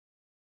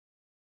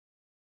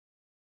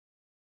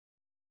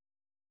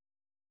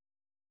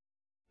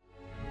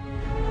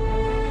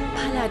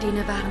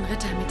Paladine waren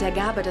Ritter mit der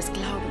Gabe des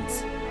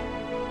Glaubens,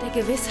 der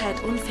Gewissheit,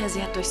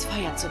 unversehrt durchs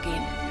Feuer zu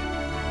gehen.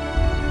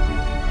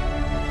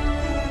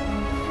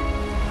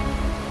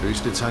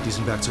 Höchste Zeit,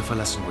 diesen Berg zu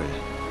verlassen, Will.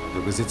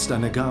 Du besitzt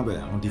eine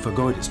Gabe und die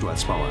vergeudest du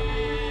als Bauer.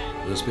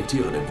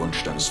 Respektiere den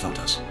Wunsch deines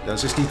Vaters.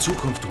 Das ist die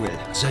Zukunft, Will.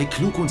 Sei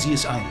klug und sieh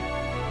es ein.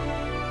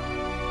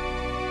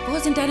 Wo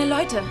sind deine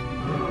Leute?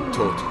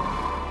 Tot.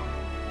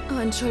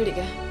 Oh,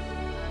 entschuldige.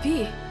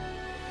 Wie?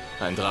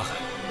 Ein Drache.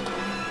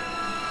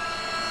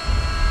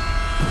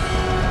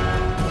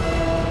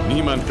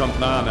 Niemand kommt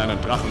nah an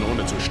einen Drachen,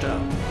 ohne zu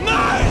sterben.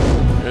 Nein!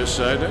 Es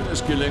sei denn,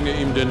 es gelänge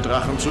ihm, den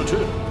Drachen zu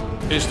töten.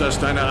 Ist das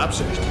deine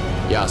Absicht?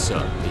 Ja,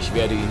 Sir. Ich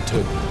werde ihn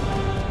töten.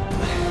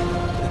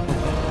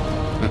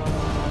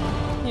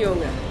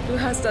 Junge,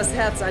 du hast das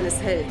Herz eines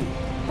Helden.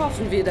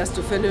 Hoffen wir, dass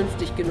du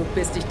vernünftig genug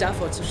bist, dich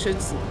davor zu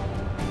schützen.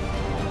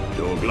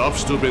 Du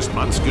glaubst, du bist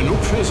manns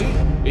genug für sie?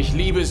 Ich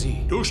liebe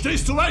sie. Du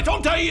stehst zu weit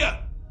unter ihr!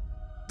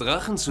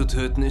 Drachen zu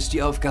töten ist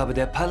die Aufgabe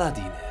der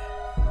Paladine.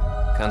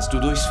 Kannst du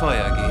durchs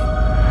Feuer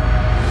gehen?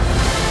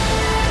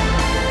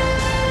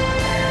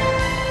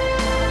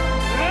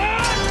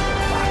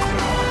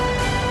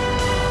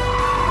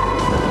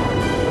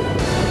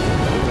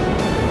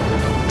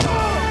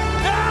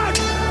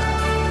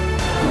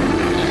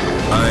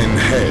 Ein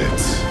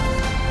Held.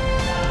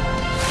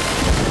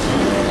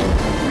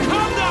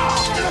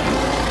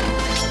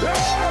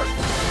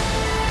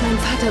 Mein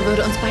Vater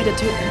würde uns beide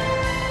töten.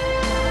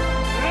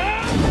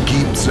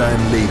 Gibt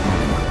sein Leben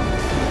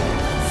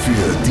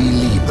für die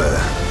Liebe.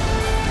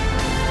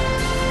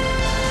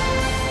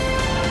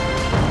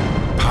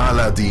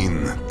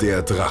 Paladin,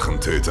 der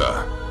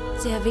Drachentöter.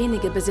 Sehr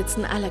wenige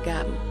besitzen alle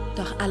Gaben,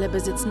 doch alle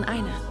besitzen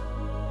eine.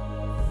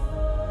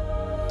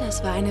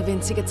 Das war eine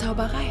winzige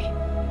Zauberei.